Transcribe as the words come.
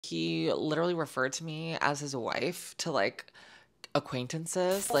He literally referred to me as his wife to like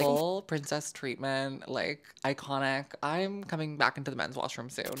acquaintances, like full princess treatment, like iconic. I'm coming back into the men's washroom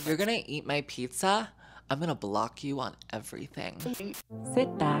soon. You're gonna eat my pizza. I'm gonna block you on everything.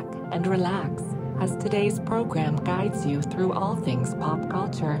 Sit back and relax as today's program guides you through all things pop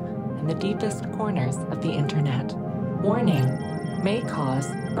culture and the deepest corners of the internet. Warning, may cause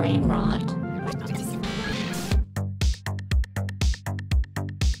brain rot.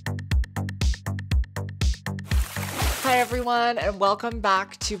 Hi everyone, and welcome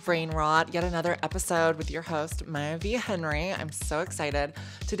back to Brain Rot, yet another episode with your host, Maya V. Henry. I'm so excited.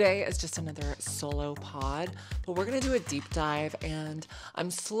 Today is just another solo pod, but we're going to do a deep dive, and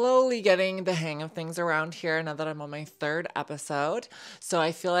I'm slowly getting the hang of things around here now that I'm on my third episode. So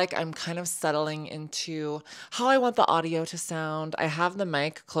I feel like I'm kind of settling into how I want the audio to sound. I have the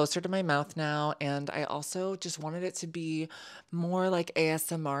mic closer to my mouth now, and I also just wanted it to be more like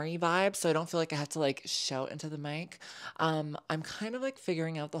ASMR-y vibe, so I don't feel like I have to like shout into the mic. I'm kind of like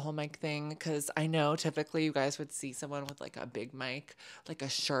figuring out the whole mic thing because I know typically you guys would see someone with like a big mic, like a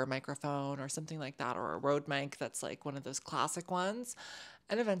Shure microphone or something like that, or a Rode mic that's like one of those classic ones.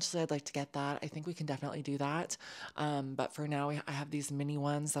 And eventually I'd like to get that. I think we can definitely do that. But for now, I have these mini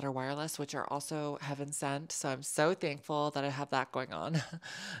ones that are wireless, which are also heaven sent. So I'm so thankful that I have that going on.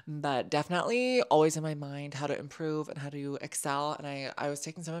 But definitely always in my mind how to improve and how to excel. And I was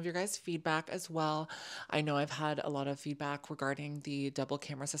taking some of your guys' feedback as well. I know I've had a lot of feedback regarding the double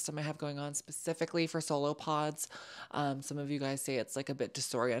camera system I have going on specifically for solo pods. Some of you guys say it's like a bit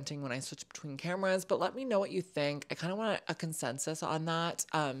disorienting when I switch between cameras, but let me know what you think. I kind of want a consensus on that.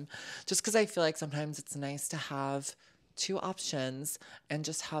 Just because I feel like sometimes it's nice to have two options and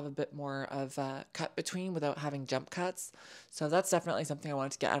just have a bit more of a cut between without having jump cuts. So that's definitely something I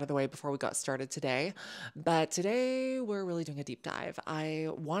wanted to get out of the way before we got started today. But today we're really doing a deep dive. I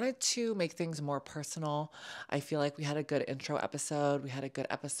wanted to make things more personal. I feel like we had a good intro episode. We had a good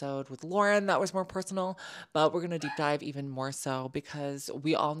episode with Lauren that was more personal, but we're going to deep dive even more so because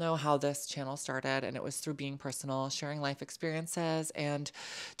we all know how this channel started, and it was through being personal, sharing life experiences, and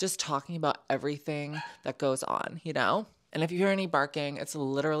just talking about everything that goes on, you know? And if you hear any barking, it's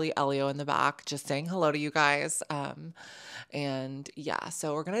literally Elio in the back just saying hello to you guys. And yeah,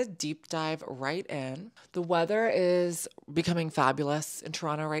 so we're going to deep dive right in. The weather is becoming fabulous in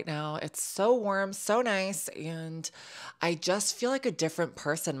Toronto right now. It's so warm, so nice, and I just feel like a different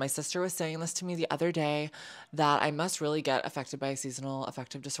person. My sister was saying this to me the other day that I must really get affected by seasonal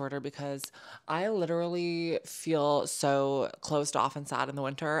affective disorder because I literally feel so closed off and sad in the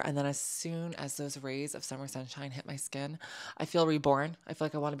winter. And then as soon as those rays of summer sunshine hit my skin, I feel reborn. I feel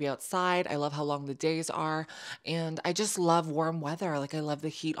like I want to be outside. I love how long the days are. And I just love warm weather. Like I love the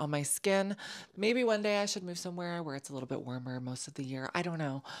heat on my skin. Maybe one day I should move somewhere where it's a little bit warmer most of the year. I don't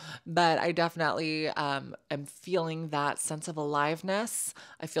know. But I definitely am feeling that sense of aliveness.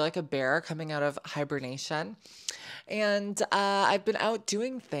 I feel like a bear coming out of hibernation. And I've been out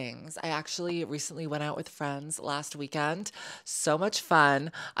doing things. I actually recently went out with friends last weekend. So much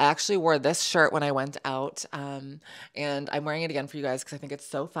fun. I actually wore this shirt when I went out, and I'm wearing it again for you guys because I think it's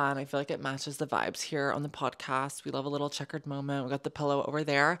so fun. I feel like it matches the vibes here on the podcast. We love a little checkered moment. We got the pillow over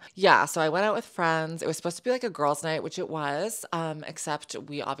there. Yeah, so I went out with friends. It was supposed to be like a girls' night, which it was, except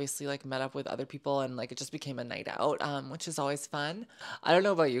we obviously like met up with other people and like it just became a night out, which is always fun. I don't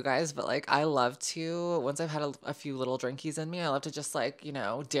know about you guys, but like I love to, once I've had a few little drinkies in me, I love to just like,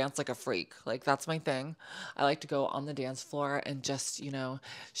 dance like a freak. Like that's my thing. I like to go on the dance floor and just,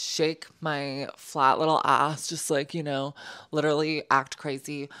 shake my flat little ass, just like, literally act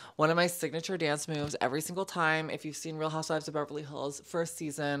crazy. One of my signature dance moves every single time, if you've seen Real Housewives of Beverly Hills first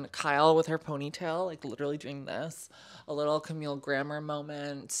season, Kyle with her ponytail, like literally doing this, a little Camille Grammer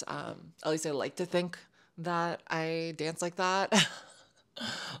moment. At least I like to think that I dance like that.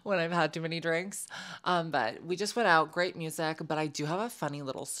 When I've had too many drinks. But we just went out, great music, but I do have a funny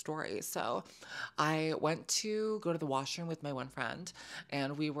little story. So I went to go to the washroom with my one friend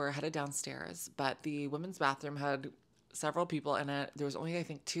and we were headed downstairs, but the women's bathroom had several people in it. There was only, I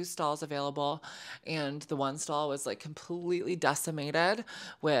think, two stalls available, and the one stall was like completely decimated,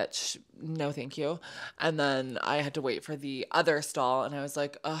 which no thank you. And then I had to wait for the other stall, and I was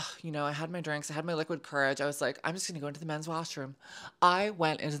like, ugh, I had my drinks, I had my liquid courage. I was like, I'm just gonna go into the men's washroom. I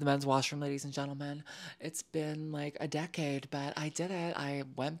went into the men's washroom, ladies and gentlemen. It's been like a decade, but I did it. I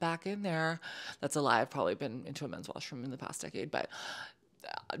went back in there. That's a lie. I've probably been into a men's washroom in the past decade, but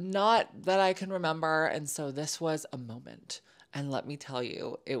not that I can remember. And so this was a moment. And let me tell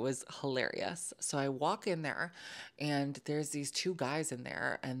you, it was hilarious. So I walk in there, and there's these two guys in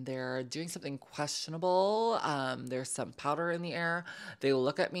there, and they're doing something questionable. There's some powder in the air. They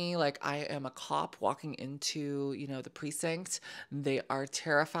look at me like I am a cop walking into, the precinct. They are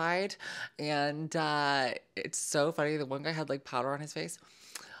terrified. And it's so funny. The one guy had like powder on his face.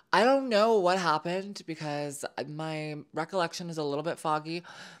 I don't know what happened because my recollection is a little bit foggy,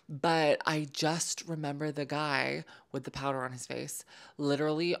 but I just remember the guy with the powder on his face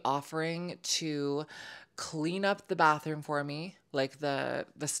literally offering to clean up the bathroom for me, like the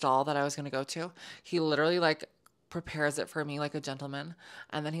stall that I was going to go to. He literally like prepares it for me like a gentleman,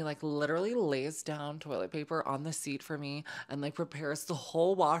 and then he like literally lays down toilet paper on the seat for me and like prepares the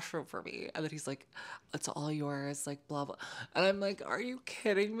whole washroom for me, and then he's like, it's all yours, like blah blah. And I'm like, are you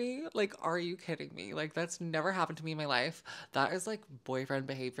kidding me? Like, are you kidding me? Like, that's never happened to me in my life. That is like boyfriend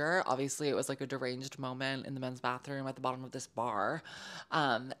behavior. Obviously it was like a deranged moment in the men's bathroom at the bottom of this bar,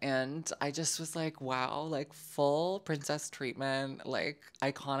 and I just was like, wow, like full princess treatment, like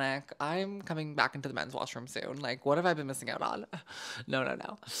iconic. I'm coming back into the men's washroom soon. Like, what have I been missing out on?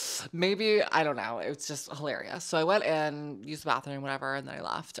 No. Maybe, I don't know. It's just hilarious. So I went in, used the bathroom, whatever, and then I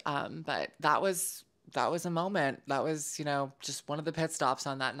left. But that was a moment. That was, just one of the pit stops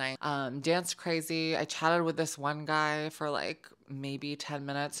on that night. Danced crazy. I chatted with this one guy for like maybe 10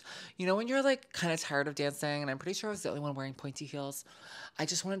 minutes. When you're like kind of tired of dancing, and I'm pretty sure I was the only one wearing pointy heels. I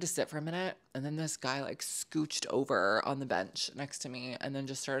just wanted to sit for a minute, and then this guy like scooched over on the bench next to me and then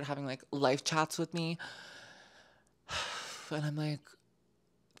just started having like life chats with me. And I'm like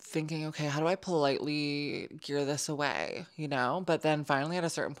thinking, okay, how do I politely gear this away, But then finally at a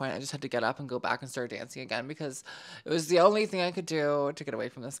certain point, I just had to get up and go back and start dancing again because it was the only thing I could do to get away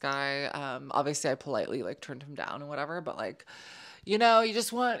from this guy. Obviously I politely like turned him down and whatever, but like, you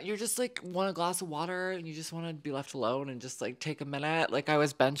just want a glass of water, and you just want to be left alone and just like take a minute. Like I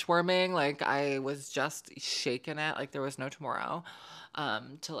was bench warming, like I was just shaking it like there was no tomorrow.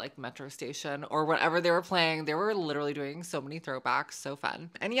 To like Metro Station or whatever they were playing. They were literally doing so many throwbacks, so fun.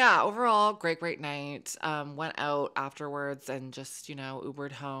 And yeah, overall, great night. Went out afterwards and just,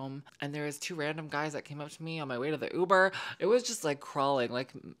 Ubered home. And there was two random guys that came up to me on my way to the Uber. It was just like crawling,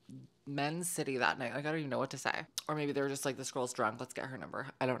 like men's city that night. Like I don't even know what to say. Or maybe they were just like, this girl's drunk, let's get her number.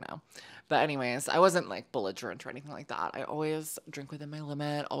 I don't know. But anyways, I wasn't like belligerent or anything like that. I always drink within my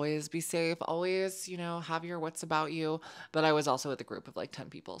limit, always be safe, always, have your wits about you. But I was also with a group of like 10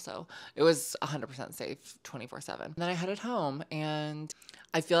 people, so it was 100% safe 24/7. Then I headed home, and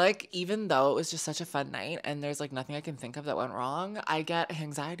I feel like even though it was just such a fun night and there's like nothing I can think of that went wrong, I get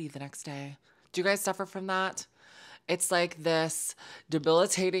Hangxiety the next day. Do you guys suffer from that? It's like this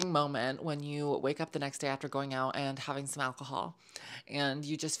debilitating moment when you wake up the next day after going out and having some alcohol, and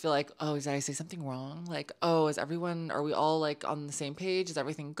you just feel like, oh, did I say something wrong? Like, oh, are we all like on the same page? Is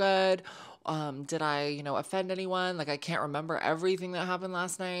everything good? Did I, offend anyone? Like, I can't remember everything that happened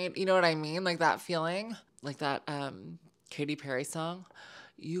last night. You know what I mean? Like that feeling, like that Katy Perry song.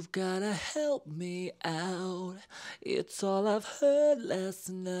 You've gotta help me out. It's all I've heard last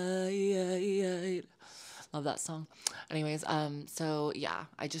night. Love that song. Anyways, so yeah,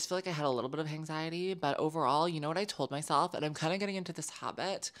 I just feel like I had a little bit of Hangxiety, but overall, you know what I told myself? And I'm kind of getting into this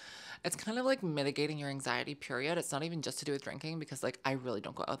habit. It's kind of like mitigating your anxiety, period. It's not even just to do with drinking because like I really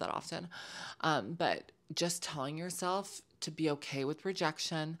don't go out that often. But just telling yourself to be okay with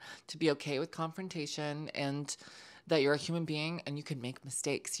rejection, to be okay with confrontation, and that you're a human being and you can make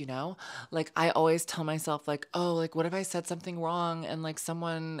mistakes, Like I always tell myself like, oh, like what if I said something wrong and like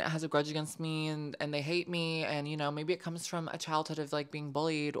someone has a grudge against me and they hate me, and maybe it comes from a childhood of like being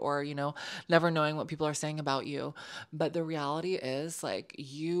bullied or, never knowing what people are saying about you. But the reality is like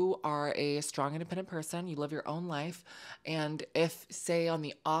you are a strong, independent person. You live your own life. And if, say, on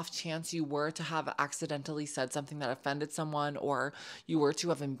the off chance you were to have accidentally said something that offended someone, or you were to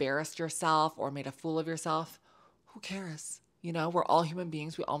have embarrassed yourself or made a fool of yourself, who cares? We're all human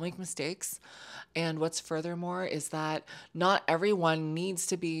beings. We all make mistakes. And what's furthermore is that not everyone needs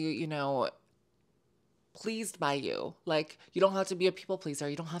to be, pleased by you. Like, you don't have to be a people pleaser.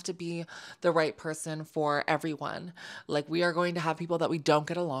 You don't have to be the right person for everyone. Like, we are going to have people that we don't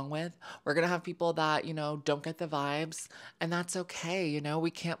get along with. We're going to have people that, don't get the vibes, and that's okay.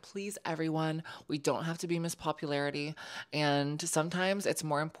 We can't please everyone. We don't have to be Miss Popularity. And sometimes it's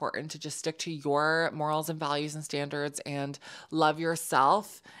more important to just stick to your morals and values and standards and love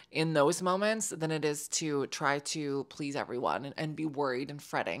yourself in those moments than it is to try to please everyone and be worried and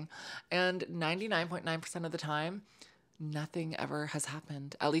fretting. And 99.9% of the time, nothing ever has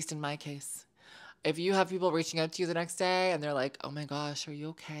happened, at least in my case. If you have people reaching out to you the next day and they're like, oh my gosh, are you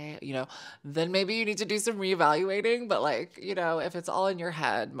okay? Then maybe you need to do some reevaluating. But like, if it's all in your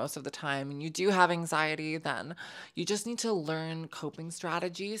head most of the time and you do have anxiety, then you just need to learn coping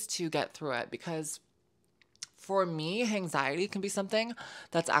strategies to get through it. Because for me, anxiety can be something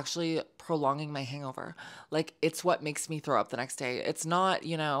that's actually prolonging my hangover. Like, it's what makes me throw up the next day. It's not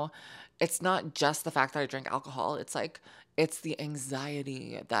just the fact that I drink alcohol. It's like, it's the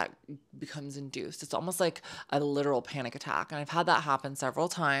anxiety that becomes induced. It's almost like a literal panic attack. And I've had that happen several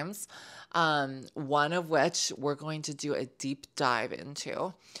times, one of which we're going to do a deep dive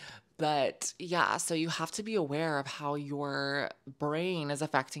into. But yeah, so you have to be aware of how your brain is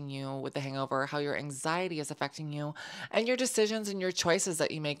affecting you with the hangover, how your anxiety is affecting you, and your decisions and your choices that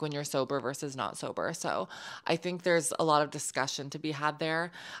you make when you're sober versus not sober. So I think there's a lot of discussion to be had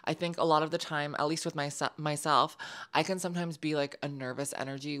there. I think a lot of the time, at least with myself, I can sometimes be like a nervous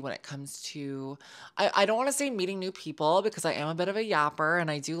energy when it comes to, I don't want to say meeting new people because I am a bit of a yapper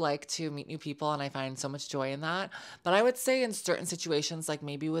and I do like to meet new people and I find so much joy in that. But I would say in certain situations, like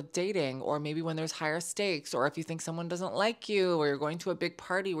maybe with dating, or maybe when there's higher stakes, or if you think someone doesn't like you, or you're going to a big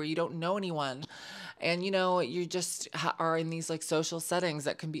party where you don't know anyone, and you just are in these like social settings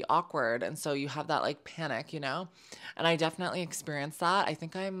that can be awkward, and so you have that like panic, and I definitely experienced that. I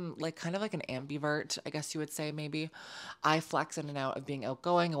think I'm like kind of like an ambivert, I guess you would say. Maybe I flex in and out of being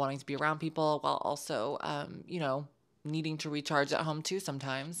outgoing and wanting to be around people while also needing to recharge at home too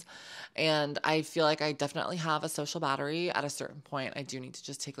sometimes. And I feel like I definitely have a social battery. At a certain point, I do need to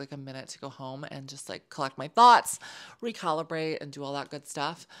just take like a minute to go home and just like collect my thoughts, recalibrate, and do all that good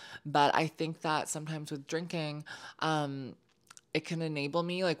stuff. But I think that sometimes with drinking, it can enable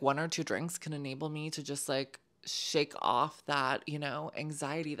me, like one or two drinks can enable me to just like shake off that,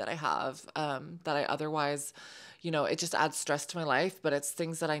 anxiety that I have, that I otherwise, it just adds stress to my life, but it's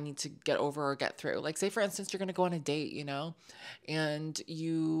things that I need to get over or get through. Like, say, for instance, you're going to go on a date, and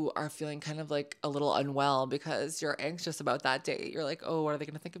you are feeling kind of like a little unwell because you're anxious about that date. You're like, oh, what are they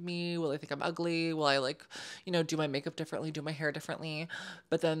going to think of me? Will they think I'm ugly? Will I like, do my makeup differently, do my hair differently?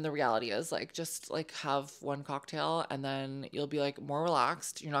 But then the reality is like, just like have one cocktail and then you'll be like more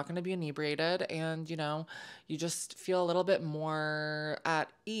relaxed. You're not going to be inebriated, and, you just feel a little bit more at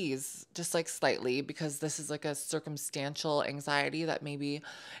ease, just like slightly, because this is like a circumstantial anxiety that maybe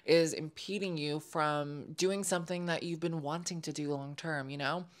is impeding you from doing something that you've been wanting to do long term,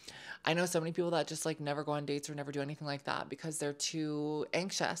 I know so many people that just like never go on dates or never do anything like that because they're too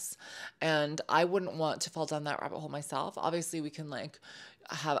anxious. And I wouldn't want to fall down that rabbit hole myself. Obviously, we can like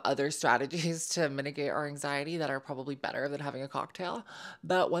have other strategies to mitigate our anxiety that are probably better than having a cocktail.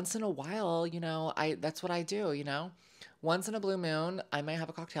 But once in a while, that's what I do. Once in a blue moon, I might have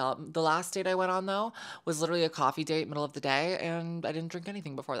a cocktail. The last date I went on, though, was literally a coffee date, middle of the day, and I didn't drink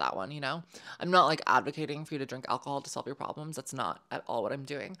anything before that one, I'm not, like, advocating for you to drink alcohol to solve your problems. That's not at all what I'm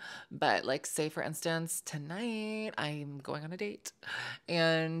doing. But, like, say, for instance, tonight I'm going on a date.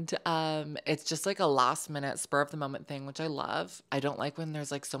 And it's just, like, a last-minute, spur-of-the-moment thing, which I love. I don't like when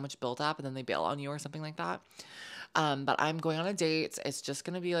there's, like, so much build-up and then they bail on you or something like that. But I'm going on a date. It's just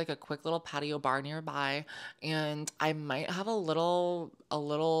going to be like a quick little patio bar nearby. And I might have a little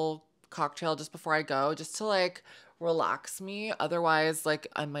cocktail just before I go, just to like relax me. Otherwise, like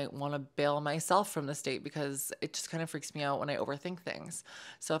I might want to bail myself from this date because it just kind of freaks me out when I overthink things.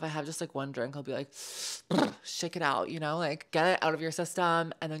 So if I have just like one drink, I'll be like, shake it out, like get it out of your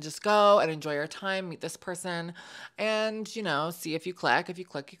system and then just go and enjoy your time, meet this person and, see if you click. If you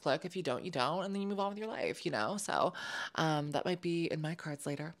click, you click. If you don't, you don't. And then you move on with your life, So that might be in my cards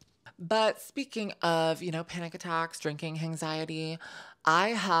later. But speaking of, panic attacks, drinking, anxiety, I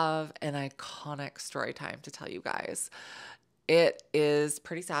have an iconic story time to tell you guys. It is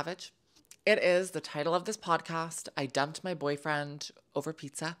pretty savage. It is the title of this podcast. I dumped my boyfriend over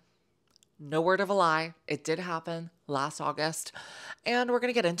pizza. No word of a lie. It did happen last August, and we're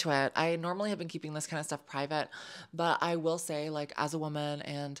going to get into it. I normally have been keeping this kind of stuff private, but I will say, like, as a woman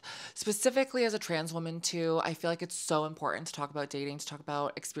and specifically as a trans woman too, I feel like it's so important to talk about dating, to talk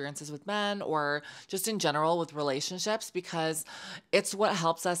about experiences with men or just in general with relationships, because it's what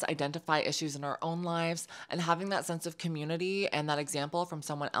helps us identify issues in our own lives, and having that sense of community and that example from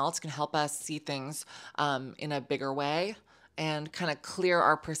someone else can help us see things in a bigger way and kind of clear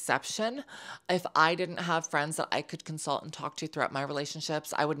our perception. If I didn't have friends that I could consult and talk to throughout my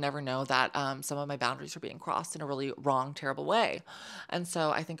relationships, I would never know that some of my boundaries were being crossed in a really wrong, terrible way. And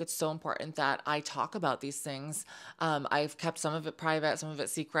so I think it's so important that I talk about these things. I've kept some of it private, some of it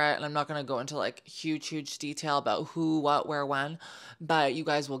secret, and I'm not going to go into like huge detail about who, what, where, when, but you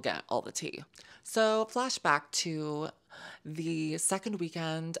guys will get all the tea. So flashback to the second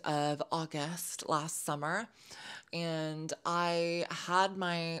weekend of August last summer. And I had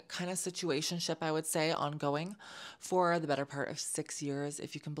my kind of situationship, I would say, ongoing for the better part of 6 years,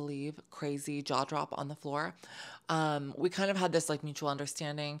 if you can believe. Crazy jaw drop on the floor. We kind of had this like mutual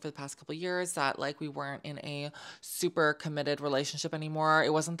understanding for the past couple of years that like we weren't in a super committed relationship anymore.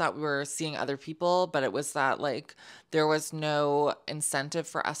 It wasn't that we were seeing other people, but it was that like there was no incentive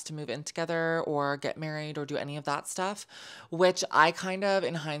for us to move in together or get married or do any of that stuff, which I kind of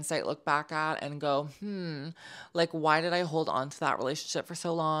in hindsight look back at and go, like why did I hold on to that relationship for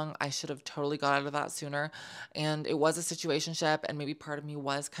so long? I should have totally got out of that sooner. And it was a situationship, and maybe part of me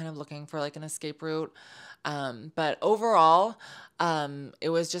was kind of looking for like an escape route. But overall, it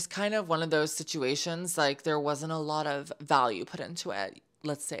was just kind of one of those situations, like there wasn't a lot of value put into it,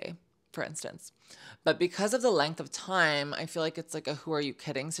 let's say, for instance. But because of the length of time, I feel like it's like a who are you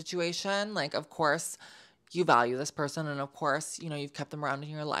kidding situation. Like, of course, you value this person, and of course, you know, you've kept them around in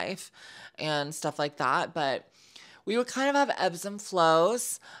your life and stuff like that. But we would kind of have ebbs and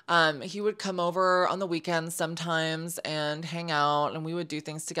flows. He would come over on the weekends sometimes and hang out, and we would do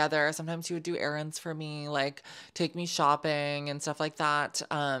things together. Sometimes he would do errands for me, like take me shopping and stuff like that.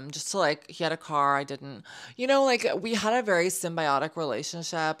 Just to like, he had a car, I didn't. You know, like we had a very symbiotic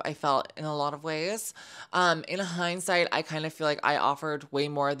relationship, I felt, in a lot of ways. In hindsight, I kind of feel like I offered way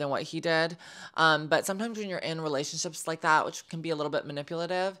more than what he did. But sometimes when you're in relationships like that, which can be a little bit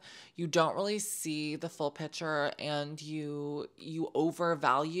manipulative, you don't really see the full picture, and you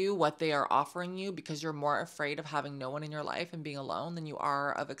overvalue what they are offering you because you're more afraid of having no one in your life and being alone than you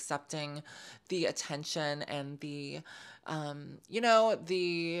are of accepting the attention and the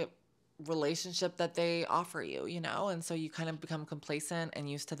the relationship that they offer you, you know? And so you kind of become complacent and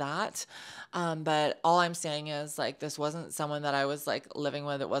used to that. But all I'm saying is like, this wasn't someone that I was like living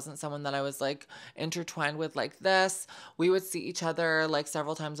with. It wasn't someone that I was like intertwined with like this. We would see each other like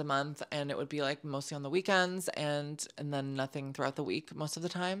several times a month, and it would be like mostly on the weekends and then nothing throughout the week most of the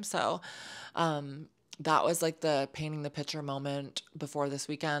time. So, that was like the painting the picture moment before this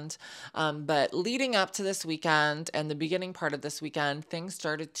weekend. But leading up to this weekend and the beginning part of this weekend, things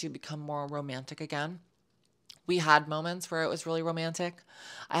started to become more romantic again. We had moments where it was really romantic.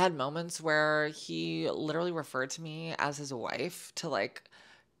 I had moments where he literally referred to me as his wife to like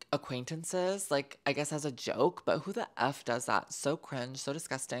acquaintances, like I guess as a joke, but who the F does that? So cringe, so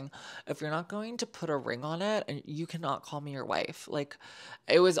disgusting. If you're not going to put a ring on it, and you cannot call me your wife. Like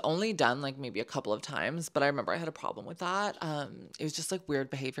it was only done like maybe a couple of times, but I remember I had a problem with that. It was just like weird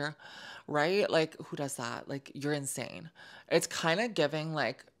behavior, right? Like who does that? Like you're insane. It's kind of giving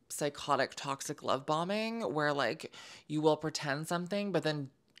like psychotic toxic love bombing where like you will pretend something but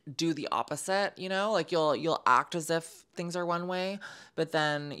then do the opposite, you know? Like you'll act as if things are one way, but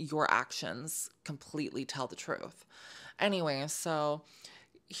then your actions completely tell the truth. Anyway, so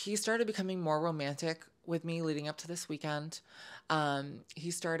he started becoming more romantic with me leading up to this weekend.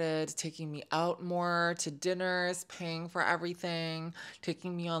 He started taking me out more to dinners, paying for everything,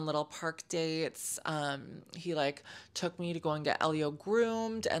 taking me on little park dates. He like took me to go and get Elio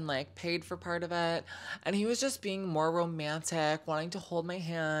groomed and like paid for part of it. And he was just being more romantic, wanting to hold my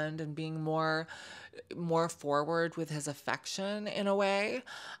hand and being more forward with his affection in a way.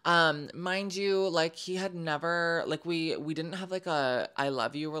 Mind you, like he had never, like we didn't have like a I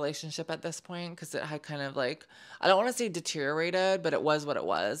love you relationship at this point, because it had kind of like, I don't want to say deteriorated, but it was what it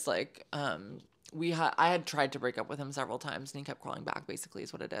was. Like I had tried to break up with him several times, and he kept crawling back, basically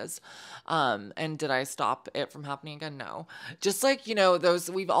is what it is. And did I stop it from happening again? No. Just like, you know,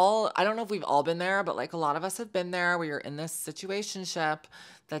 I don't know if we've all been there, but like a lot of us have been there where you're in this situationship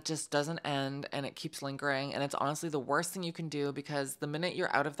that just doesn't end and it keeps lingering. And it's honestly the worst thing you can do, because the minute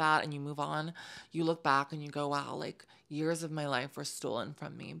you're out of that and you move on, you look back and you go, wow, like years of my life were stolen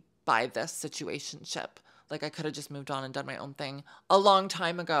from me by this situationship. Like I could have just moved on and done my own thing a long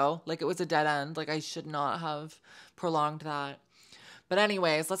time ago. Like it was a dead end. Like I should not have prolonged that. But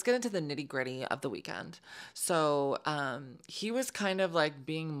anyways, let's get into the nitty gritty of the weekend. So he was kind of like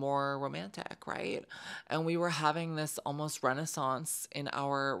being more romantic, right? And we were having this almost renaissance in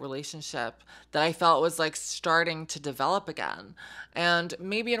our relationship that I felt was like starting to develop again. And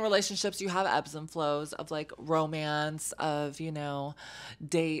maybe in relationships, you have ebbs and flows of like romance, of, you know,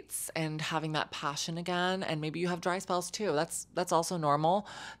 dates and having that passion again. And maybe you have dry spells too. That's also normal.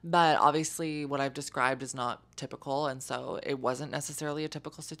 But obviously what I've described is not typical, and so it wasn't necessarily a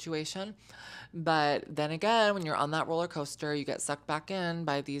typical situation. But then again, when you're on that roller coaster, you get sucked back in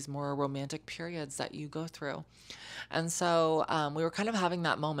by these more romantic periods that you go through. And so we were kind of having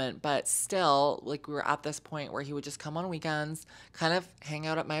that moment, but still, like we were at this point where he would just come on weekends, kind of hang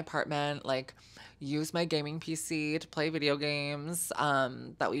out at my apartment, like use my gaming PC to play video games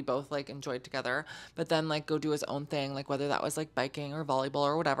that we both like enjoyed together, but then like go do his own thing, like whether that was like biking or volleyball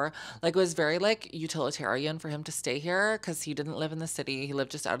or whatever. Like it was very like utilitarian for him to stay here because he didn't live in the city. He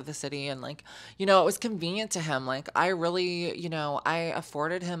lived just out of the city, and like, you know, it was convenient to him. Like I really, you know, I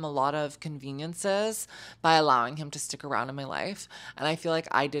afforded him a lot of conveniences by allowing him to stick around in my life. And I feel like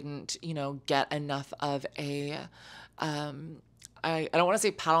I didn't, you know, get enough of a I don't want to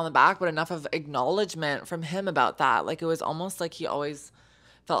say pat on the back, but enough of acknowledgement from him about that. Like it was almost like he always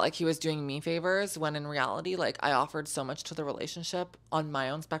felt like he was doing me favors when in reality, like I offered so much to the relationship on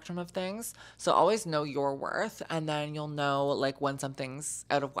my own spectrum of things. So always know your worth, and then you'll know like when something's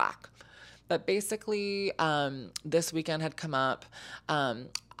out of whack. But basically, this weekend had come up.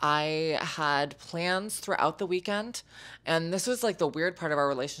 I had plans throughout the weekend. And this was like the weird part of our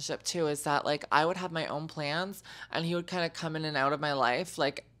relationship too, is that like I would have my own plans and he would kind of come in and out of my life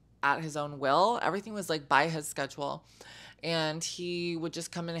like at his own will. Everything was like by his schedule. And he would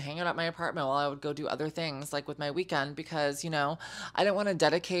just come in and hang out at my apartment while I would go do other things like with my weekend, because, you know, I didn't want to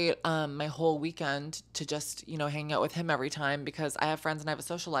dedicate my whole weekend to just, you know, hanging out with him every time, because I have friends and I have a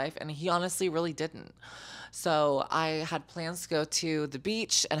social life, and he honestly really didn't. So I had plans to go to the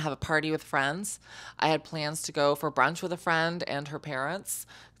beach and have a party with friends. I had plans to go for brunch with a friend and her parents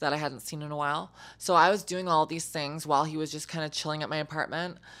that I hadn't seen in a while. So I was doing all these things while he was just kind of chilling at my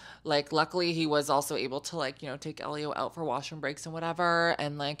apartment. Like, luckily he was also able to like, you know, take Elio out for washroom breaks and whatever,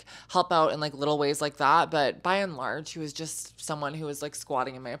 and like help out in like little ways like that. But by and large, he was just someone who was like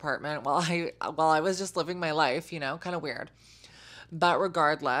squatting in my apartment while I was just living my life, you know, kind of weird. But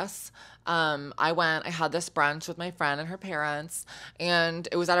regardless, I had this brunch with my friend and her parents, and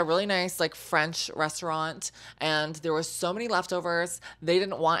it was at a really nice like French restaurant, and there was so many leftovers. They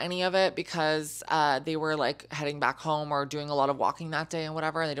didn't want any of it because they were like heading back home or doing a lot of walking that day and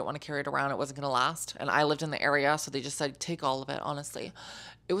whatever, and they didn't want to carry it around. It wasn't going to last. And I lived in the area, so they just said, take all of it, honestly.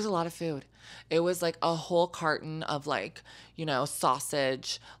 It was a lot of food. It was like a whole carton of like, you know,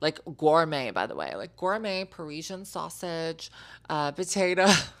 sausage, like gourmet, by the way, like gourmet Parisian sausage,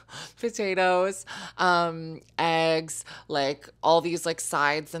 potatoes, eggs, like all these like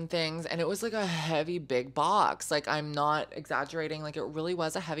sides and things. And it was like a heavy, big box. Like, I'm not exaggerating. Like, it really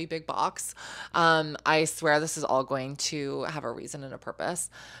was a heavy, big box. I swear this is all going to have a reason and a purpose.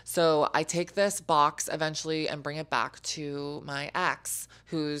 So I take this box eventually and bring it back to my ex,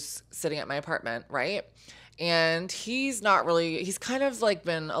 who's sitting at my apartment, right? And he's kind of like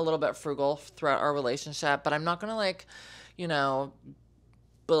been a little bit frugal throughout our relationship, but I'm not gonna like, you know,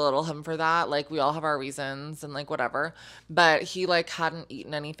 belittle him for that. Like, we all have our reasons and like whatever. But he like hadn't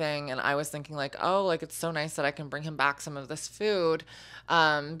eaten anything, and I was thinking like, oh, like it's so nice that I can bring him back some of this food,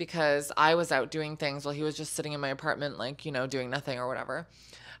 because I was out doing things while he was just sitting in my apartment, like, you know, doing nothing or whatever.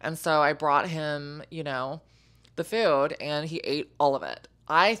 And so I brought him, you know, the food, and he ate all of it.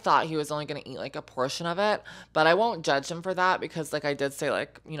 I thought he was only going to eat like a portion of it, but I won't judge him for that, because like I did say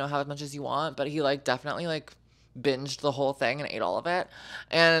like, you know, have as much as you want, but he like definitely like binged the whole thing and ate all of it.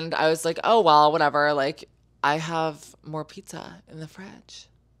 And I was like, oh, well, whatever. Like, I have more pizza in the fridge.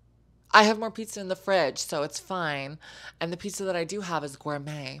 I have more pizza in the fridge, so it's fine. And the pizza that I do have is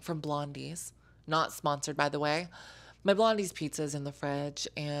gourmet from Blondie's. Not sponsored, by the way. My Blondie's pizza is in the fridge,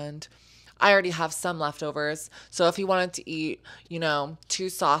 and I already have some leftovers. So if he wanted to eat, you know, 2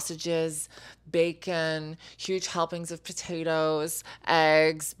 sausages, bacon, huge helpings of potatoes,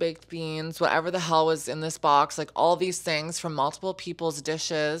 eggs, baked beans, whatever the hell was in this box, like all these things from multiple people's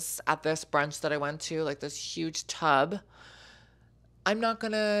dishes at this brunch that I went to, like this huge tub, I'm not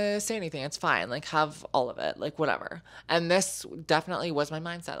going to say anything. It's fine. Like, have all of it, like whatever. And this definitely was my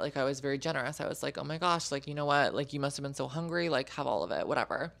mindset. Like, I was very generous. I was like, oh my gosh, like, you know what? Like, you must have been so hungry. Like, have all of it,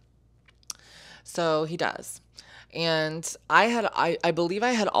 whatever. So he does. And I believe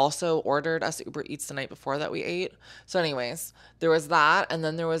I had also ordered us Uber Eats the night before that we ate. So anyways, there was that. And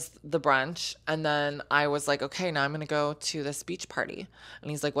then there was the brunch. And then I was like, okay, now I'm going to go to this beach party.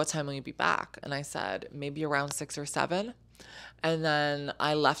 And he's like, what time will you be back? And I said, maybe around 6 or 7. And then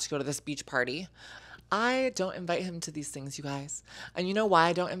I left to go to this beach party. I don't invite him to these things, you guys. And you know why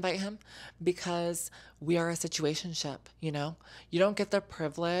I don't invite him? Because we are a situationship, you know? You don't get the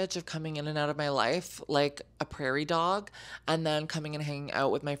privilege of coming in and out of my life like a prairie dog, and then coming and hanging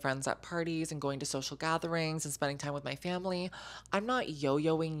out with my friends at parties and going to social gatherings and spending time with my family. I'm not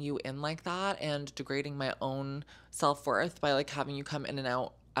yo-yoing you in like that and degrading my own self-worth by like having you come in and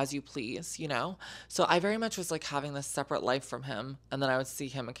out as you please, you know? So I very much was like having this separate life from him, and then I would see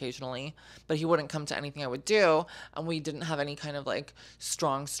him occasionally, but he wouldn't come to anything I would do, and we didn't have any kind of like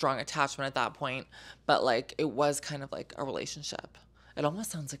strong attachment at that point, but like it was kind of like a relationship. It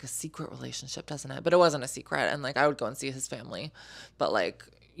almost sounds like a secret relationship, doesn't it? But it wasn't a secret. And like, I would go and see his family. But like,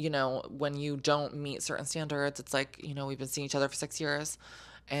 you know, when you don't meet certain standards, it's like, you know, we've been seeing each other for 6 years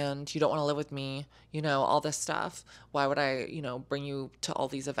and you don't want to live with me, you know, all this stuff. Why would I, you know, bring you to all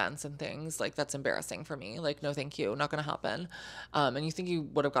these events and things? Like, that's embarrassing for me. Like, no, thank you. Not going to happen. And you think you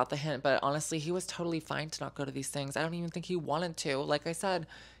would have got the hint, but honestly, he was totally fine to not go to these things. I don't even think he wanted to. Like I said,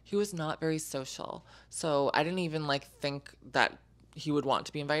 he was not very social. So I didn't even like think that he would want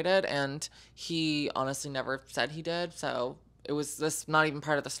to be invited. And he honestly never said he did. So it was this not even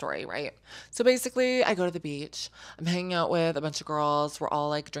part of the story, right? So basically, I go to the beach. I'm hanging out with a bunch of girls. We're all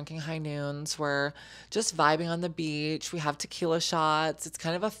like drinking high noons. We're just vibing on the beach. We have tequila shots. It's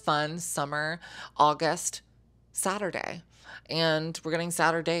kind of a fun summer August Saturday. And we're getting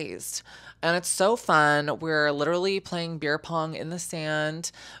Saturdays. And it's so fun. We're literally playing beer pong in the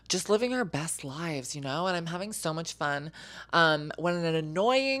sand, just living our best lives, you know? And I'm having so much fun. When an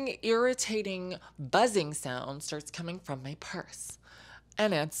annoying, irritating, buzzing sound starts coming from my purse.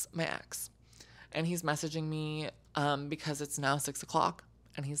 And it's my ex. And he's messaging me because it's now 6 o'clock.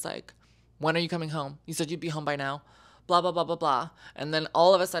 And he's like, when are you coming home? You said you'd be home by now. Blah, blah, blah, blah, blah. And then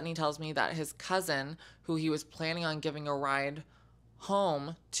all of a sudden he tells me that his cousin, who he was planning on giving a ride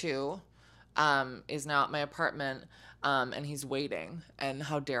home to, is now at my apartment, and he's waiting. And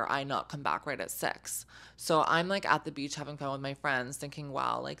how dare I not come back right at 6? So I'm like at the beach having fun with my friends thinking,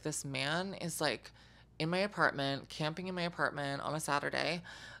 wow, like this man is like in my apartment, camping in my apartment on a Saturday,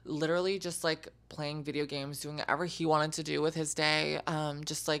 literally just like playing video games, doing whatever he wanted to do with his day,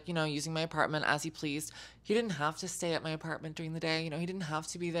 just like, you know, using my apartment as he pleased. He didn't have to stay at my apartment during the day. You know, he didn't have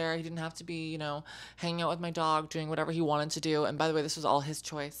to be there. He didn't have to be, you know, hanging out with my dog, doing whatever he wanted to do. And by the way, this was all his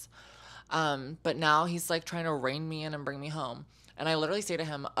choice. But now he's like trying to rein me in and bring me home. And I literally say to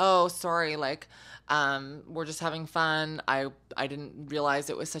him, oh, sorry, like, we're just having fun. I didn't realize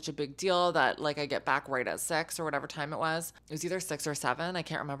it was such a big deal that like I get back right at 6 or whatever time it was. It was either 6 or 7. I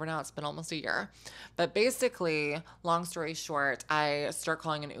can't remember now. It's been almost a year. But basically, long story short, I start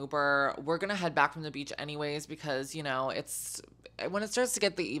calling an Uber. We're going to head back from the beach anyways because, you know, it's when it starts to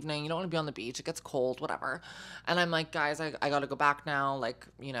get the evening, you don't want to be on the beach. It gets cold, whatever. And I'm like, guys, I got to go back now. Like,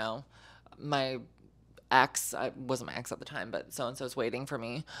 you know, my ex, I wasn't my ex at the time, but so-and-so's waiting for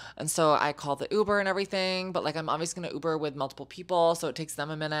me. And so I call the Uber and everything, but like I'm obviously going to Uber with multiple people, so it takes them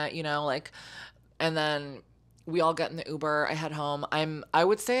a minute, you know, like, and then we all get in the Uber. I head home. I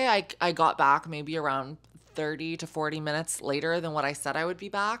would say I got back maybe around 30 to 40 minutes later than what I said I would be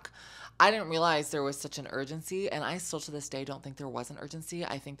back. I didn't realize there was such an urgency, and I still to this day don't think there was an urgency.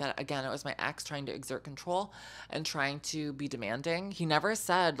 I think that, again, it was my ex trying to exert control and trying to be demanding. He never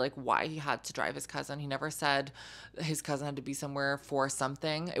said, like, why he had to drive his cousin. He never said his cousin had to be somewhere for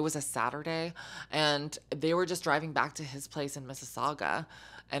something. It was a Saturday, and they were just driving back to his place in Mississauga.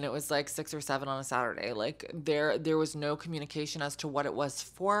 And it was like 6 or 7 on a Saturday. Like there was no communication as to what it was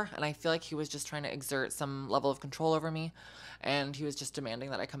for. And I feel like he was just trying to exert some level of control over me. And he was just demanding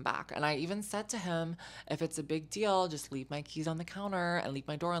that I come back. And I even said to him, if it's a big deal, just leave my keys on the counter and leave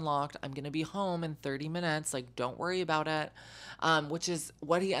my door unlocked. I'm going to be home in 30 minutes. Like, don't worry about it. Which is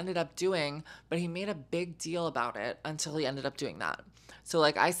what he ended up doing. But he made a big deal about it until he ended up doing that. So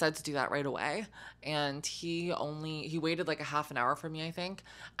like I said to do that right away, and he waited like a half an hour for me, I think,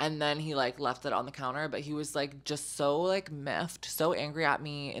 and then he like left it on the counter. But he was like just so like miffed, so angry at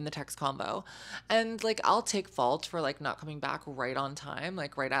me in the text combo. And like I'll take fault for like not coming back right on time,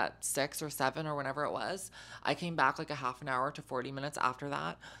 like right at 6 or 7 or whenever it was. I came back like a half an hour to 40 minutes after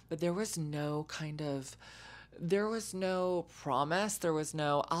that, but there was no promise. There was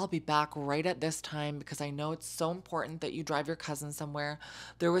no, I'll be back right at this time because I know it's so important that you drive your cousin somewhere.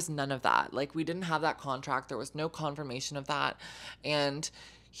 There was none of that. Like, we didn't have that contract. There was no confirmation of that. And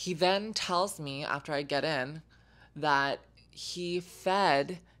he then tells me after I get in that he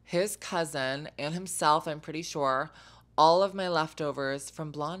fed his cousin and himself, I'm pretty sure, all of my leftovers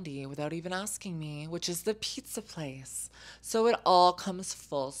from Blondie without even asking me, which is the pizza place. So it all comes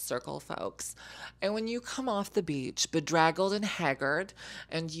full circle, folks. And when you come off the beach, bedraggled and haggard,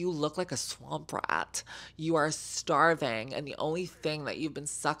 and you look like a swamp rat, you are starving, and the only thing that you've been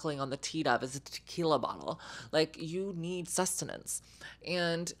suckling on the teat of is a tequila bottle. Like, you need sustenance.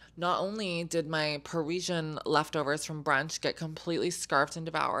 And not only did my Parisian leftovers from brunch get completely scarfed and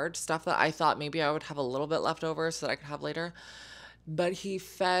devoured, stuff that I thought maybe I would have a little bit left over so that I could have later, but he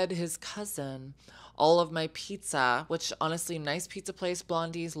fed his cousin all of my pizza, which honestly, nice pizza place,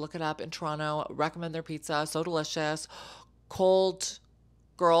 Blondie's, look it up in Toronto, recommend their pizza, so delicious. Cold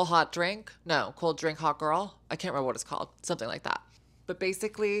girl hot drink, no, cold drink hot girl, I can't remember what it's called, something like that. But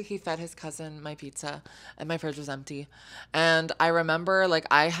basically, he fed his cousin my pizza and my fridge was empty. And I remember like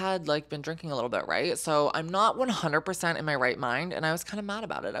I had like been drinking a little bit, right? So I'm not 100% in my right mind. And I was kind of mad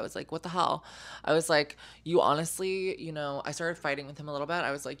about it. I was like, what the hell? I was like, you honestly, I started fighting with him a little bit.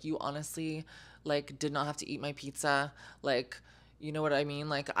 I was like, you honestly like did not have to eat my pizza. Like, you know what I mean?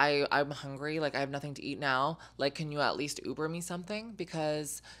 Like I'm hungry. Like I have nothing to eat now. Like, can you at least Uber me something?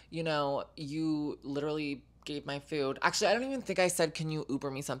 Because, you literally gave my food. Actually, I don't even think I said, can you Uber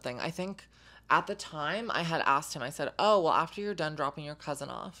me something? I think at the time I had asked him, I said, oh, well, after you're done dropping your cousin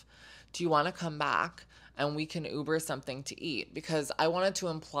off, do you want to come back and we can Uber something to eat? Because I wanted to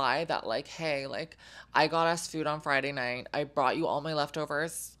imply that, like, hey, like, I got us food on Friday night. I brought you all my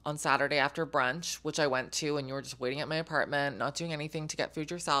leftovers on Saturday after brunch, which I went to, and you were just waiting at my apartment, not doing anything to get food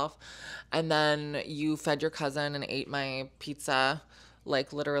yourself. And then you fed your cousin and ate my pizza.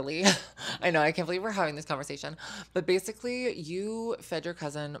 Like, literally. I know, I can't believe we're having this conversation. But basically, you fed your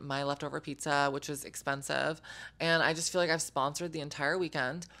cousin my leftover pizza, which was expensive. And I just feel like I've sponsored the entire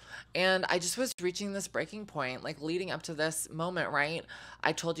weekend. And I just was reaching this breaking point, like leading up to this moment, right?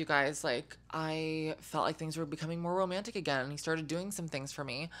 I told you guys, like, I felt like things were becoming more romantic again. And he started doing some things for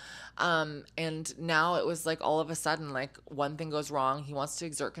me. And now it was like all of a sudden, like, one thing goes wrong. He wants to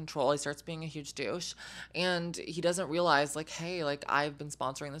exert control. He starts being a huge douche. And he doesn't realize, like, hey, like, I've been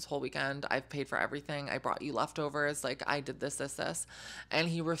sponsoring this whole weekend. I've paid for everything. I brought you leftovers. Like, I did this. And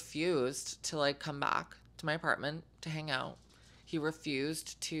he refused to, like, come back to my apartment to hang out. He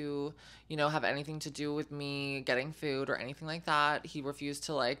refused to, have anything to do with me getting food or anything like that. He refused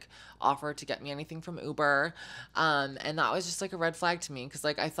to, like, offer to get me anything from Uber. And that was just, like, a red flag to me because,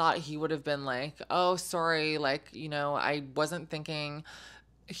 like, I thought he would have been like, oh, sorry, like, I wasn't thinking.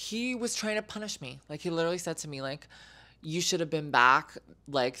 He was trying to punish me. Like, he literally said to me, like, you should have been back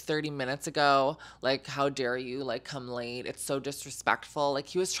like 30 minutes ago. Like, how dare you, like, come late? It's so disrespectful. Like,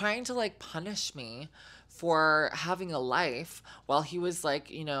 he was trying to, like, punish me for having a life while he was,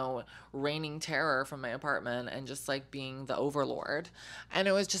 like, raining terror from my apartment and just, like, being the overlord. And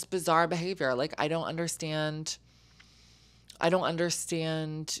it was just bizarre behavior. Like, I don't understand, the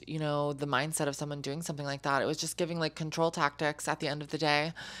mindset of someone doing something like that. It was just giving, like, control tactics at the end of the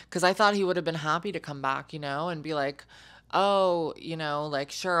day. Because I thought he would have been happy to come back, and be like, oh,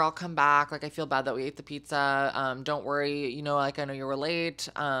 like, sure, I'll come back. Like, I feel bad that we ate the pizza. Don't worry, like, I know you were late,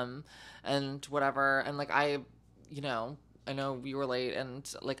 and whatever. And, like, I know you were late,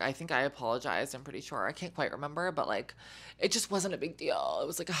 and, like, I think I apologized. I'm pretty sure. I can't quite remember, but, like, it just wasn't a big deal. It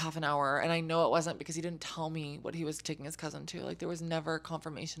was, like, a half an hour, and I know it wasn't because he didn't tell me what he was taking his cousin to. Like, there was never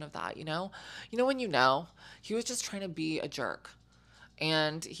confirmation of that, when he was just trying to be a jerk.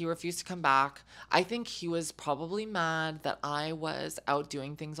 And he refused to come back. I think he was probably mad that I was out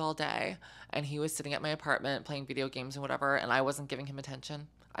doing things all day and he was sitting at my apartment playing video games and whatever, and I wasn't giving him attention.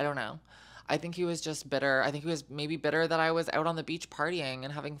 I don't know. I think he was just bitter. I think he was maybe bitter that I was out on the beach partying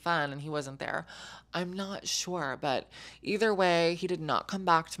and having fun and he wasn't there. I'm not sure, but either way, he did not come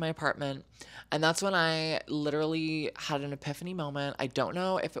back to my apartment. And that's when I literally had an epiphany moment. I don't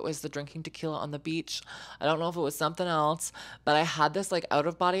know if it was the drinking tequila on the beach. I don't know if it was something else, but I had this, like, out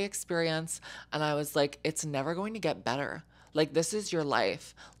of body experience and I was like, it's never going to get better. Like, this is your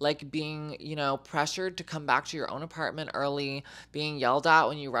life. Like, being, pressured to come back to your own apartment early, being yelled at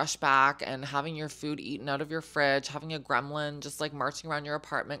when you rush back, and having your food eaten out of your fridge, having a gremlin just, like, marching around your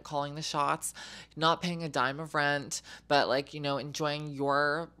apartment, calling the shots, not paying a dime of rent, but, like, enjoying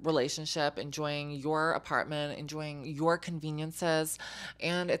your relationship, enjoying your apartment, enjoying your conveniences.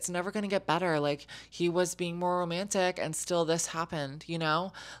 And it's never going to get better. Like, he was being more romantic and still this happened,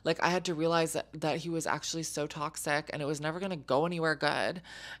 Like, I had to realize that he was actually so toxic and it was never going to go anywhere good.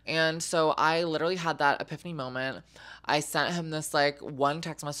 And so I literally had that epiphany moment. I sent him this, like, one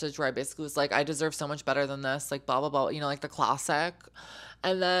text message where I basically was like, I deserve so much better than this, like, blah, blah, blah, like the classic.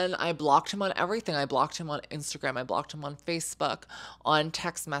 And then I blocked him on everything. I blocked him on Instagram. I blocked him on Facebook, on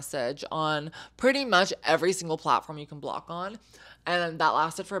text message, on pretty much every single platform you can block on. And that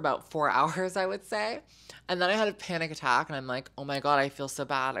lasted for about 4 hours, I would say. And then I had a panic attack and I'm like, oh my God, I feel so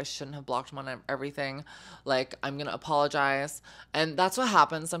bad. I shouldn't have blocked him on everything. Like, I'm going to apologize. And that's what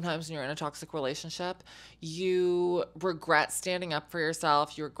happens sometimes when you're in a toxic relationship. You regret standing up for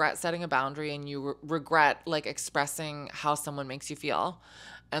yourself. You regret setting a boundary, and you regret, like, expressing how someone makes you feel.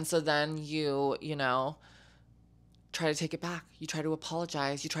 And so then you try to take it back. You try to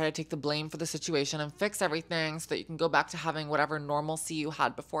apologize. You try to take the blame for the situation and fix everything so that you can go back to having whatever normalcy you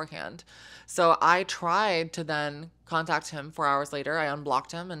had beforehand. So I tried to then contact him 4 hours later. I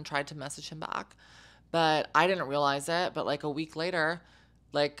unblocked him and tried to message him back. But I didn't realize it. But, like, a week later,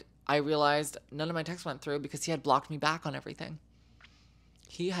 like, I realized none of my texts went through because he had blocked me back on everything.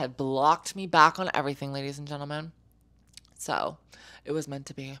 He had blocked me back on everything, ladies and gentlemen. So it was meant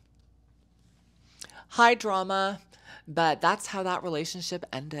to be. High drama, but that's how that relationship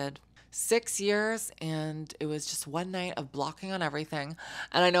ended. 6 years, and it was just one night of blocking on everything.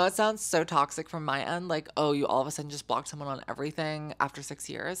 And I know it sounds so toxic from my end, like, oh, you all of a sudden just blocked someone on everything after 6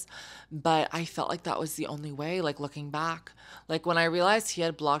 years. But I felt like that was the only way, like looking back. Like when I realized he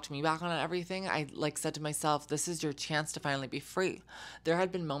had blocked me back on everything, I like said to myself, this is your chance to finally be free. There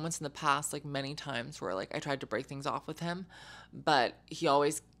had been moments in the past, like many times, where like I tried to break things off with him, but he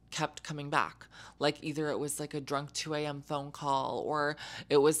always kept coming back. Like either it was like a drunk 2 a.m. phone call, or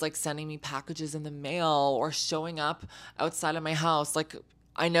it was like sending me packages in the mail, or showing up outside of my house. Like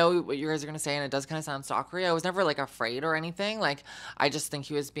I know what you guys are going to say, and it does kind of sound stalkery. I was never like afraid or anything. Like I just think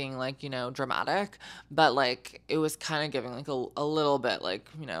he was being like, dramatic, but like it was kind of giving like a little bit like,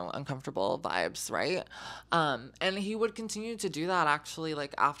 uncomfortable vibes, right? And he would continue to do that actually,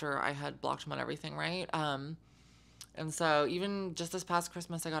 like after I had blocked him on everything, right? And so even just this past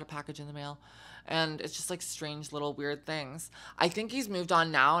Christmas, I got a package in the mail, and it's just like strange little weird things. I think he's moved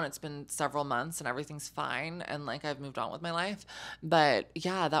on now, and it's been several months and everything's fine. And like I've moved on with my life. But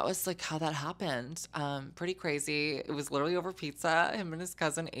yeah, that was like how that happened. Pretty crazy. It was literally over pizza. Him and his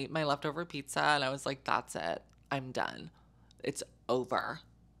cousin ate my leftover pizza, and I was like, that's it. I'm done. It's over.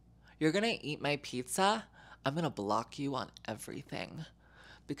 You're going to eat my pizza? I'm going to block you on everything.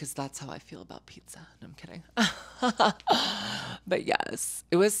 Because that's how I feel about pizza. No, I'm kidding. But yes,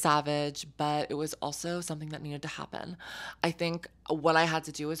 it was savage, but it was also something that needed to happen. I think what I had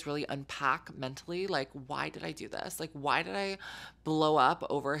to do was really unpack mentally, like, why did I do this? Like, why did I blow up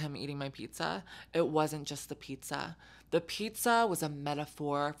over him eating my pizza? It wasn't just the pizza. The pizza was a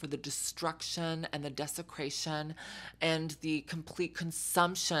metaphor for the destruction and the desecration and the complete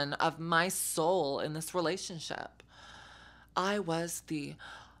consumption of my soul in this relationship. I was the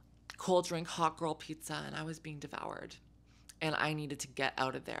cold drink hot girl pizza, and I was being devoured, and I needed to get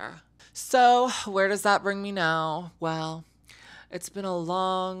out of there. So where does that bring me now? Well, it's been a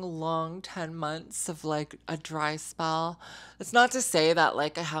long 10 months of like a dry spell. It's not to say that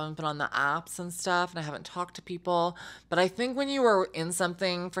like I haven't been on the apps and stuff and I haven't talked to people, but I think when you were in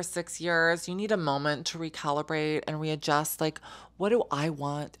something for 6 years, you need a moment to recalibrate and readjust. Like, what do I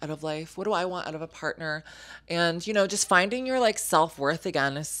want out of life? What do I want out of a partner? And, just finding your like self-worth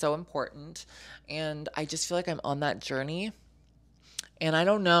again is so important. And I just feel like I'm on that journey. And I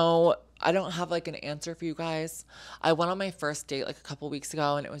don't know, I don't have like an answer for you guys. I went on my first date like a couple weeks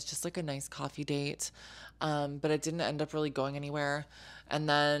ago, and it was just like a nice coffee date. But it didn't end up really going anywhere. And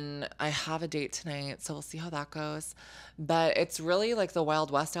then I have a date tonight, so we'll see how that goes. But it's really like the Wild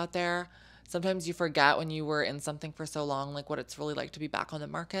West out there. Sometimes you forget when you were in something for so long, like what it's really like to be back on the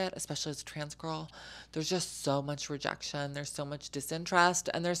market, especially as a trans girl. There's just so much rejection. There's so much disinterest,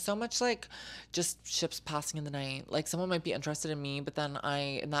 and there's so much like just ships passing in the night. Like someone might be interested in me, but then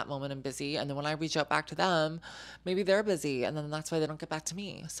in that moment, I'm busy. And then when I reach out back to them, maybe they're busy, and then that's why they don't get back to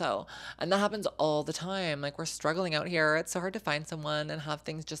me. So, and that happens all the time. Like we're struggling out here. It's so hard to find someone and have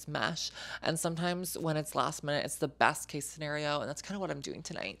things just mesh. And sometimes when it's last minute, it's the best case scenario. And that's kind of what I'm doing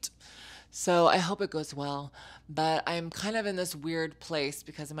tonight. So I hope it goes well, but I'm kind of in this weird place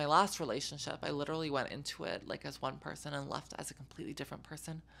because in my last relationship, I literally went into it like as one person and left as a completely different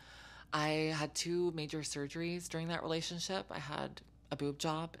person. I had 2 major surgeries during that relationship. I had a boob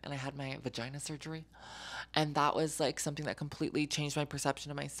job and I had my vagina surgery. And that was like something that completely changed my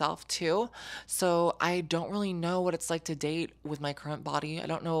perception of myself too. So I don't really know what it's like to date with my current body. I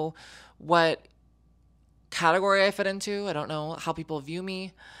don't know what category I fit into. I don't know how people view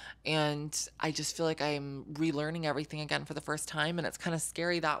me. And I just feel like I'm relearning everything again for the first time. And it's kind of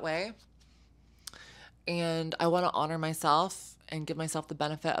scary that way. And I want to honor myself and give myself the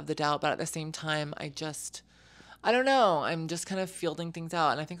benefit of the doubt. But at the same time, I don't know. I'm just kind of fielding things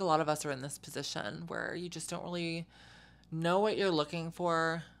out. And I think a lot of us are in this position where you just don't really know what you're looking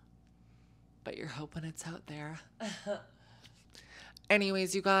for, but you're hoping it's out there.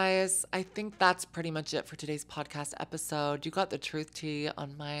 Anyways, you guys, I think that's pretty much it for today's podcast episode. You got the truth tea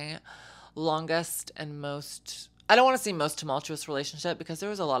on my longest and I don't want to say most tumultuous relationship, because there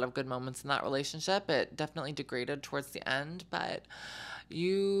was a lot of good moments in that relationship. It definitely degraded towards the end, but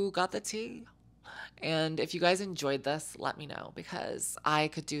you got the tea. And if you guys enjoyed this, let me know, because I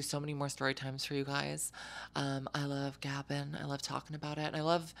could do so many more story times for you guys. I love gabbing. I love talking about it. And I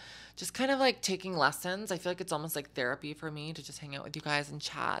love just kind of like taking lessons. I feel like it's almost like therapy for me to just hang out with you guys and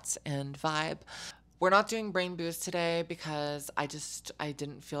chat and vibe. We're not doing brain boost today because I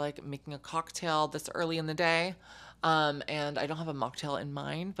didn't feel like making a cocktail this early in the day. And I don't have a mocktail in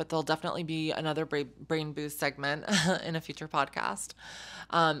mind, but there'll definitely be another brain boost segment in a future podcast.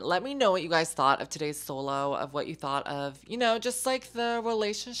 Let me know what you guys thought of today's solo, of what you thought of, just like the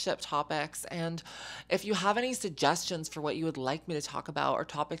relationship topics. And if you have any suggestions for what you would like me to talk about or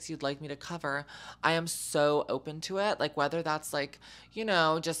topics you'd like me to cover, I am so open to it. Like whether that's like,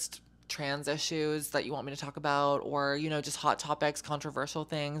 just trans issues that you want me to talk about, or just hot topics, controversial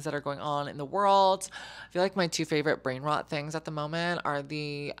things that are going on in the world. I feel like my two favorite brain rot things at the moment are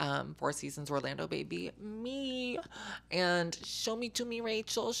the Four Seasons Orlando baby, me, and Show Me To Me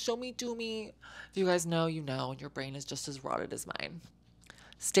Rachel, Show Me To Me. If you guys know, and your brain is just as rotted as mine.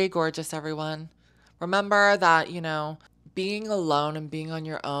 Stay gorgeous, everyone. Remember that being alone and being on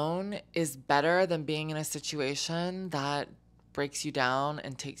your own is better than being in a situation that breaks you down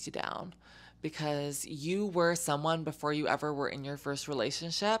and takes you down, because you were someone before you ever were in your first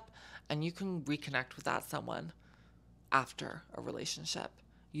relationship, and you can reconnect with that someone after a relationship.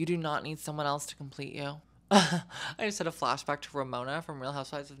 You do not need someone else to complete you. I just had a flashback to Ramona from Real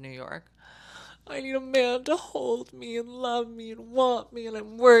Housewives of New York. I need a man to hold me and love me and want me, and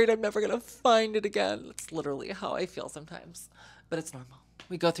I'm worried I'm never going to find it again. That's literally how I feel sometimes, but it's normal.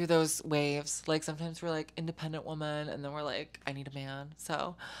 We go through those waves. Like sometimes we're like independent woman, and then we're like, I need a man.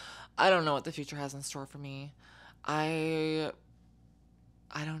 So I don't know what the future has in store for me. I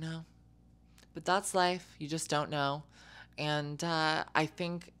don't know, but that's life. You just don't know. And I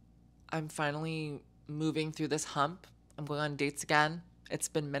think I'm finally moving through this hump. I'm going on dates again. It's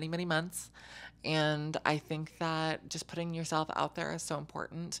been many, many months. And I think that just putting yourself out there is so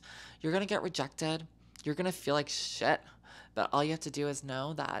important. You're going to get rejected. You're going to feel like shit. But all you have to do is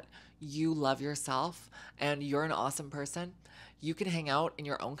know that you love yourself and you're an awesome person. You can hang out in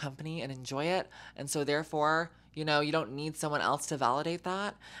your own company and enjoy it. And so therefore, you don't need someone else to validate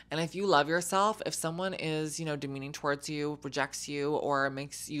that. And if you love yourself, if someone is, demeaning towards you, rejects you, or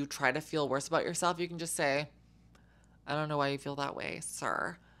makes you try to feel worse about yourself, you can just say, I don't know why you feel that way,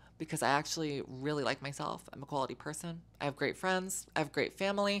 sir, because I actually really like myself. I'm a quality person. I have great friends. I have great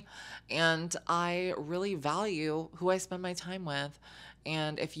family. And I really value who I spend my time with.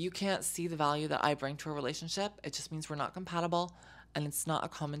 And if you can't see the value that I bring to a relationship, it just means we're not compatible. And it's not a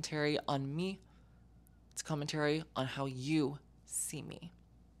commentary on me. It's a commentary on how you see me.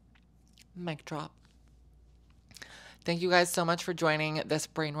 Mic drop. Thank you guys so much for joining this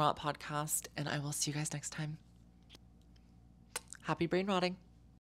Brain Rot podcast. And I will see you guys next time. Happy brain rotting.